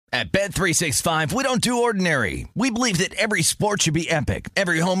At Bet365, we don't do ordinary. We believe that every sport should be epic.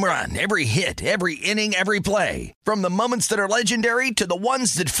 Every home run, every hit, every inning, every play. From the moments that are legendary to the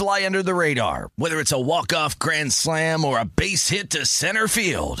ones that fly under the radar. Whether it's a walk-off grand slam or a base hit to center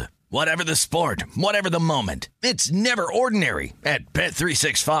field. Whatever the sport, whatever the moment. It's never ordinary at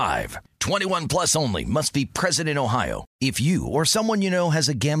Bet365. 21 plus only. Must be present in Ohio. If you or someone you know has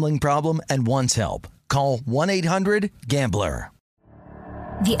a gambling problem and wants help, call 1-800-GAMBLER.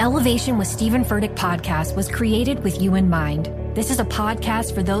 The Elevation with Stephen Furtick podcast was created with you in mind. This is a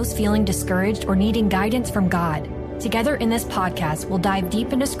podcast for those feeling discouraged or needing guidance from God. Together in this podcast, we'll dive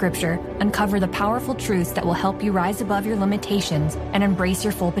deep into Scripture, uncover the powerful truths that will help you rise above your limitations and embrace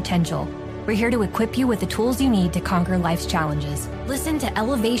your full potential. We're here to equip you with the tools you need to conquer life's challenges. Listen to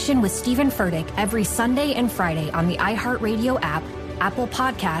Elevation with Stephen Furtick every Sunday and Friday on the iHeartRadio app, Apple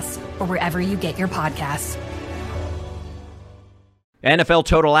Podcasts, or wherever you get your podcasts. NFL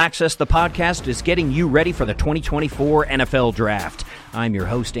Total Access, the podcast, is getting you ready for the 2024 NFL Draft. I'm your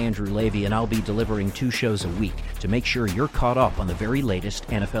host, Andrew Levy, and I'll be delivering 2 shows a week to make sure you're caught up on the very latest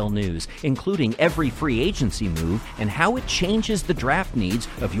NFL news, including every free agency move and how it changes the draft needs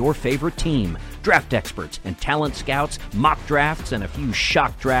of your favorite team. Draft experts and talent scouts, mock drafts, and a few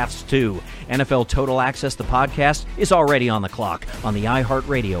shock drafts, too. NFL Total Access, the podcast, is already on the clock on the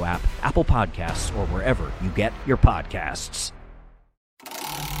iHeartRadio app, Apple Podcasts, or wherever you get your podcasts.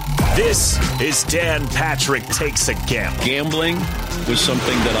 This is Dan Patrick Takes a Gamble. Gambling was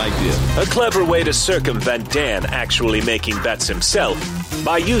something that I did. A clever way to circumvent Dan actually making bets himself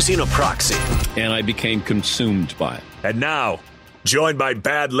by using a proxy. And I became consumed by it. And now, joined by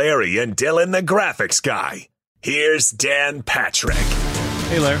Bad Larry and Dylan the graphics guy, here's Dan Patrick.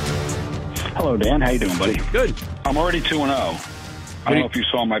 Hey, Larry. Hello, Dan. How you doing, buddy? Good. I'm already 2-0. I don't know if you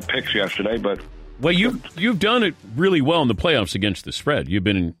saw my picks yesterday, but... Well, you've done it really well in the playoffs against the spread. You've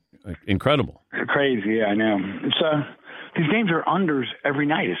been incredible. Crazy, yeah, I know. It's these games are unders every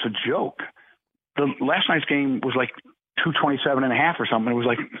night. It's a joke. The last night's game was like 227.5 or something. It was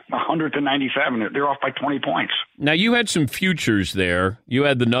like 100-97. They're off by 20 points. Now, you had some futures there. You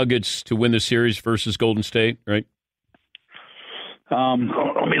had the Nuggets to win the series versus Golden State, right? Let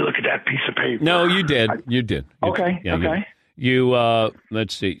me look at that piece of paper. No, you did. You did. Okay, yeah, okay. You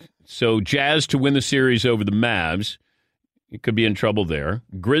let's see. So Jazz to win the series over the Mavs. You could be in trouble there.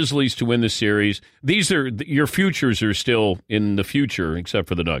 Grizzlies to win the series. These are your futures are still in the future, except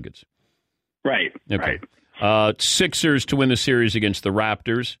for the Nuggets. Right. Okay. Right. Sixers to win the series against the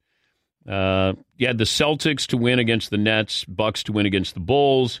Raptors. You had the Celtics to win against the Nets. Bucks to win against the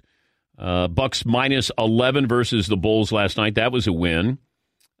Bulls. Bucks minus 11 versus the Bulls last night. That was a win.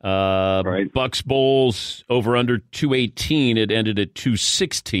 Right. Bucks Bulls over under 218. It ended at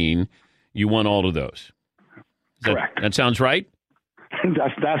 216. You won all of those. Correct. That sounds right?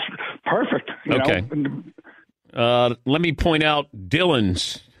 That's perfect. Okay. Let me point out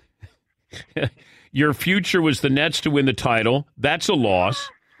Dylan's. Your future was the Nets to win the title. That's a loss.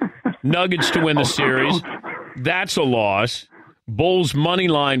 Nuggets to win the series. That's a loss. Bulls money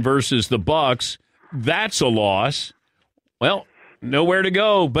line versus the Bucks. That's a loss. Well, nowhere to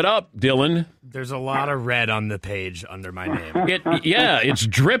go but up, Dylan. There's a lot of red on the page under my name. It's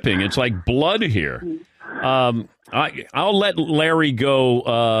dripping. It's like blood here. I'll let Larry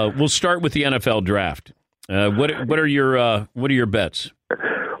go. We'll start with the NFL draft. What are your bets?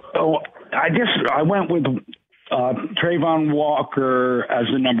 Oh, I went with Trayvon Walker as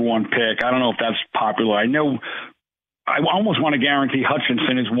the number 1 pick. I don't know if that's popular. I know I almost want to guarantee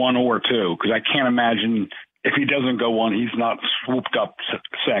Hutchinson is 1 or 2 because I can't imagine if he doesn't go 1, he's not swooped up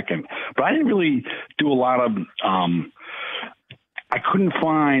second. But I didn't really do a lot of I couldn't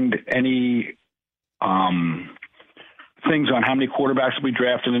find any things on how many quarterbacks will be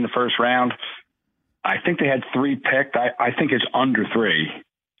drafted in the first round. I think they had 3 picked. I think it's under 3.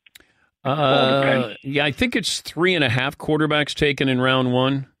 Yeah, I think it's 3.5 quarterbacks taken in round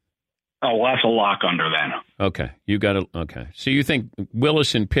 1. Oh, well, that's a lock under then. Okay, you got it. Okay, so you think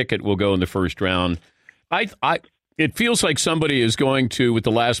Willis and Pickett will go in the first round? It feels like somebody is going to with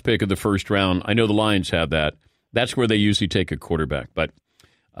the last pick of the first round. I know the Lions have that. That's where they usually take a quarterback, but.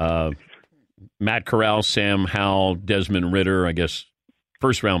 Matt Corral, Sam Howell, Desmond Ridder, I guess,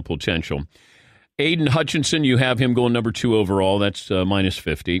 first-round potential. Aiden Hutchinson, you have him going number 2 overall. That's minus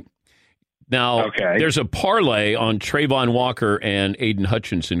 50. Now, There's a parlay on Trayvon Walker and Aiden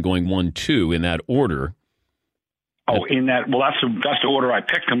Hutchinson going 1-2 in that order. Oh, in that? Well, that's the order I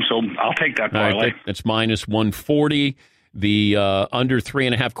picked them, so I'll take that parlay. Right, that's minus 140. The under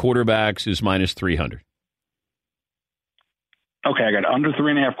 3.5 quarterbacks is minus 300. Okay, I got under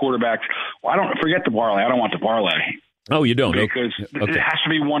 3.5 quarterbacks. Well, I don't forget the parlay. I don't want the parlay. Oh, you don't? Because Okay. it has to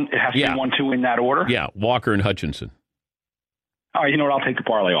be one. It has to be 1-2 in that order. Yeah, Walker and Hutchinson. All right, you know what? I'll take the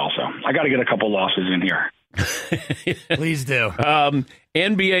parlay also. I got to get a couple losses in here. Please do.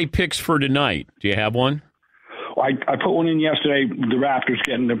 NBA picks for tonight. Do you have one? Well, I put one in yesterday. The Raptors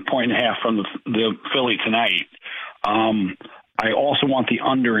getting a 1.5 from the Philly tonight. I also want the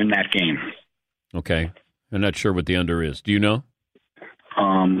under in that game. Okay. I'm not sure what the under is. Do you know?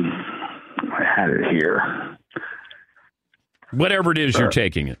 I had it here. Whatever it is, you're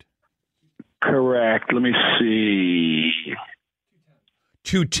taking it. Correct. Let me see.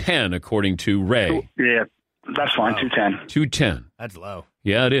 210, according to Ray. Yeah, that's fine. 210. 210. That's low.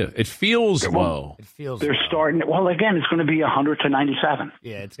 Yeah, it is. It feels low. It feels They're low. starting. Well, again, it's going to be 100 to 97.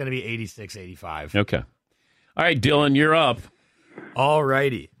 Yeah, it's going to be 86, 85. Okay. All right, Dylan, you're up. All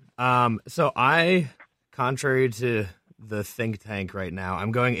righty. So I, contrary to the think tank right now,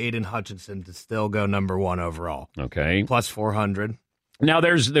 I'm going Aiden Hutchinson to still go number 1 overall. Okay. Plus 400. Now,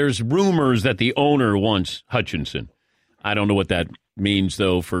 there's rumors that the owner wants Hutchinson. I don't know what that means,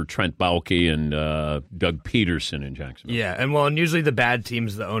 though, for Trent Baalke and Doug Peterson in Jacksonville. Yeah, and usually the bad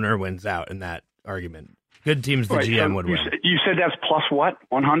teams, the owner wins out in that argument. Good teams, the GM would win. You said that's plus what?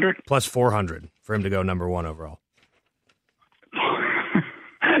 100? Plus 400 for him to go number 1 overall.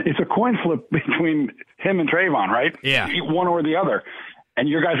 It's a coin flip between him and Trayvon, right? Yeah. One or the other. And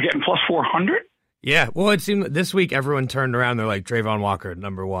your guys getting plus 400? Yeah, well, it seemed this week everyone turned around. They're like, Trayvon Walker,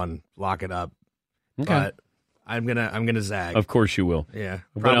 number 1, lock it up. Okay. But I'm gonna zag. Of course you will. Yeah,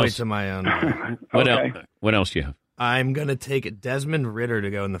 What probably else? to my own. What Okay. else? What else do you have? I'm gonna take Desmond Ridder to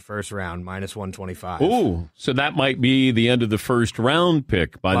go in the first round, minus 125. Ooh, so that might be the end of the first round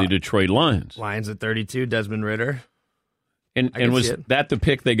pick by the Detroit Lions. Lions at 32. Desmond Ridder. And can was see it. that the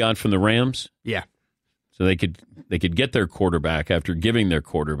pick they got from the Rams? Yeah, So they could get their quarterback after giving their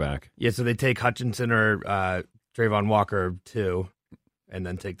quarterback. yeah. So they take Hutchinson or Trayvon Walker 2, and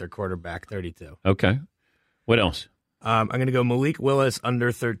then take their quarterback 32. Okay. What else? I'm going to go Malik Willis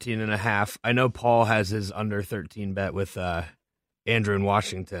under 13.5. I know Paul has his under 13 bet with Andrew in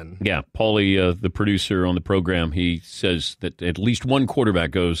Washington. Yeah, Paulie, the producer on the program, he says that at least one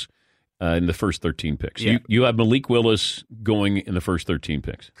quarterback goes in the first 13 picks. Yeah. You have Malik Willis going in the first 13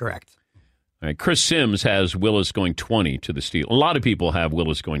 picks. Correct. All right. Chris Sims has Willis going 20 to the Steelers. A lot of people have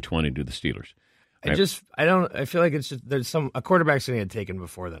Willis going 20 to the Steelers. I feel like it's just a quarterback's going to get taken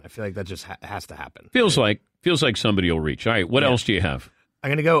before then. I feel like that just has to happen. Feels like somebody will reach. All right. What else do you have? I'm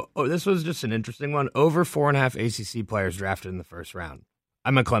going to go. Oh, this was just an interesting one. Over 4.5 ACC players drafted in the first round.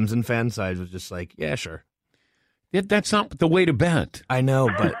 I'm a Clemson fan, so I was just like, yeah, sure. That's not the way to bet. I know,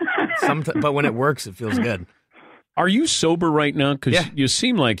 but but when it works, it feels good. Are you sober right now? Because Yeah. you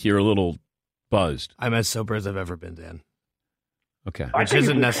seem like you're a little buzzed. I'm as sober as I've ever been, Dan. Okay. I Which think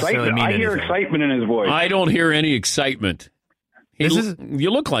doesn't it's necessarily excitement. mean I hear anything. excitement in his voice. I don't hear any excitement. You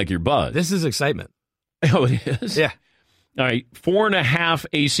look like you're buzzed. This is excitement. Oh, it is? Yeah. All right. 4.5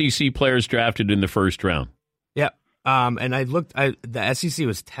 ACC players drafted in the first round. Yeah. And I looked, the SEC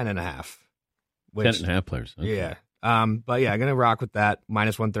was 10.5. 10.5 players. Okay. Yeah. But yeah, I'm going to rock with that.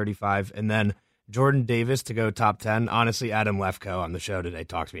 Minus 135. And then Jordan Davis to go top 10. Honestly, Adam Lefkoe on the show today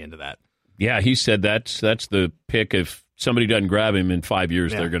talked me into that. Yeah, he said that's the pick. If somebody doesn't grab him in 5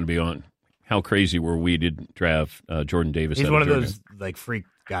 years, Yeah. they're going to be on. How crazy were we to draft Jordan Davis? He's out one of Georgia? those like freak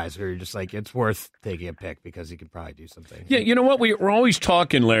guys who are just like, it's worth taking a pick because he could probably do something. Yeah, you know what? We're always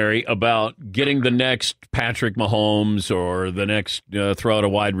talking, Larry, about getting the next Patrick Mahomes or the next throw out a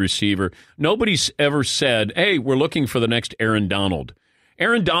wide receiver. Nobody's ever said, hey, we're looking for the next Aaron Donald.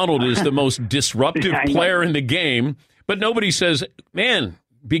 Aaron Donald is the most disruptive player in the game, but nobody says, man,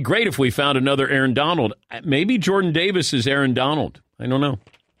 be great if we found another Aaron Donald. Maybe Jordan Davis is Aaron Donald. I don't know.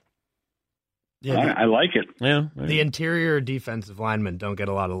 Yeah, I like it. Yeah. the interior defensive linemen don't get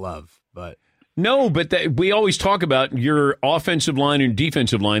a lot of love, but No, but we always talk about your offensive line and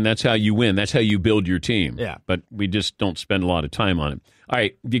defensive line. That's how you win. That's how you build your team. Yeah. But we just don't spend a lot of time on it. All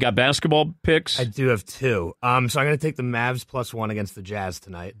right. You got basketball picks? I do have 2. So I'm going to take the Mavs +1 against the Jazz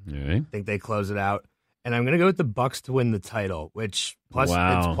tonight. All right. I think they close it out. And I'm going to go with the Bucks to win the title, which Wow.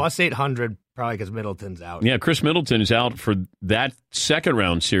 it's plus 800 probably because Middleton's out. Yeah, Chris Middleton is out for that second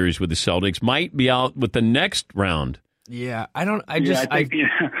round series with the Celtics. Might be out with the next round. Yeah, I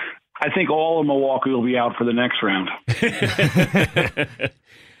think all of Milwaukee will be out for the next round.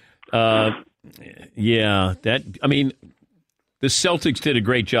 Yeah, the Celtics did a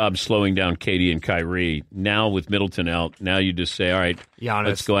great job slowing down KD and Kyrie. Now with Middleton out, now you just say, all right, Giannis.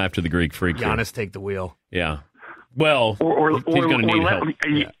 let's go after the Greek freak here. Giannis take the wheel. Yeah. Well, Or he's going to need help.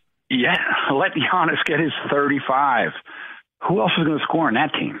 Yeah, let Giannis get his 35. Who else is going to score on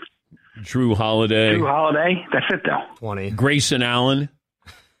that team? Drew Holiday. Drew Holiday. That's it, though. 20. Grayson Allen.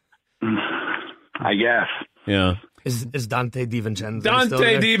 I guess. Yeah. Is Dante DiVincenzo Dante still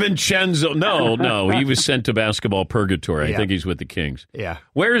there? DiVincenzo. No. He was sent to basketball purgatory. Yeah. I think he's with the Kings. Yeah.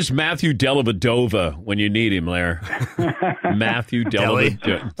 Where's Matthew Dellavedova when you need him, Lair? Matthew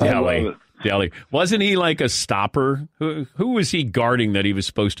Dellavedova. Deli. Wasn't he like a stopper? Who was he guarding that he was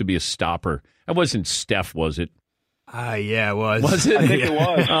supposed to be a stopper? That wasn't Steph, was it? Yeah, it was. Was it? I think it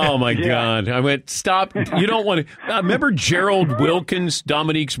was. Oh, my God. I went, stop. You don't want to. Remember Gerald Wilkins,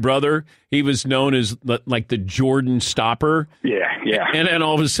 Dominique's brother? He was known as like the Jordan stopper. Yeah. And then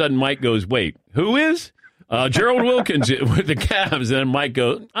all of a sudden Mike goes, wait, who is? Gerald Wilkins with the Cavs. And Mike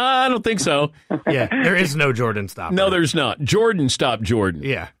goes, I don't think so. Yeah, there is no Jordan stopper. No, there's not. Jordan stopped Jordan.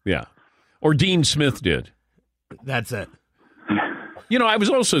 Yeah. Or Dean Smith did. That's it. You know, I was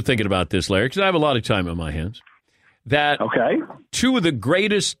also thinking about this, Larry, because I have a lot of time on my hands. That two of the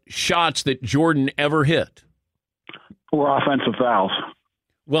greatest shots that Jordan ever hit Or offensive fouls.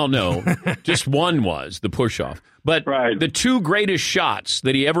 Well, no, just one was the push-off. But the two greatest shots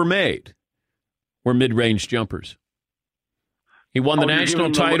that he ever made were mid-range jumpers. He won the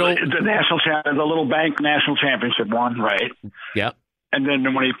national title. The national champion, the Little Bank National Championship one, right? Yeah. And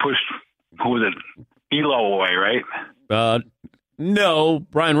then when he pushed, who was it? Elo away, right? No,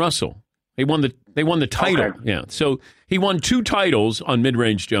 Brian Russell. They won the title. Okay. Yeah. So he won 2 titles on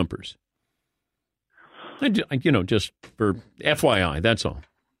mid-range jumpers. You know, just for FYI, that's all.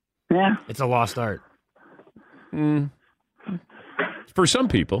 Yeah. It's a lost art. For some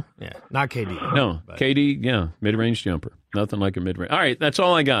people. Yeah. Not KD. No. But. KD, yeah, mid-range jumper. Nothing like a mid-range. All right, that's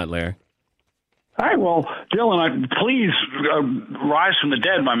all I got, Larry. All right, well, Dylan, please rise from the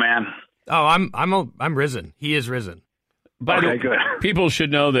dead, my man. Oh, I'm risen. He is risen. By the way, good. People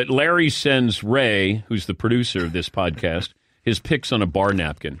should know that Larry sends Ray, who's the producer of this podcast, his picks on a bar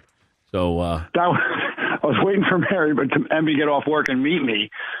napkin. So I was waiting for Mary, but to Emby get off work and meet me,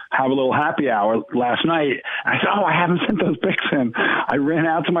 have a little happy hour last night. I said, I haven't sent those pics in. I ran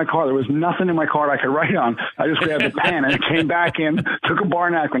out to my car. There was nothing in my car I could write on. I just grabbed a pen and it came back in, took a bar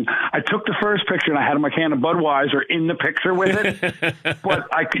napkin. I took the first picture and I had my can of Budweiser in the picture with it, but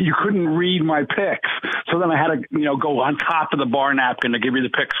you couldn't read my pics. So then I had to, go on top of the bar napkin to give you the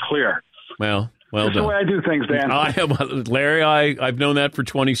pics clear. Well That's done. the way I do things, Dan. Larry, I've known that for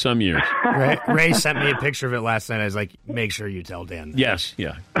 20-some years. Ray sent me a picture of it last night. I was like, make sure you tell Dan that. Yes,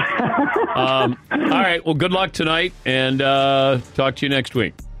 yeah. All right, well, good luck tonight, and talk to you next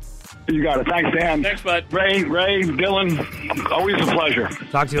week. You got it. Thanks, Dan. Thanks, bud. Ray, Dylan, always a pleasure.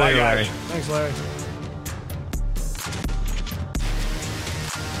 Talk to you later, Bye, Larry. guys. Thanks, Larry.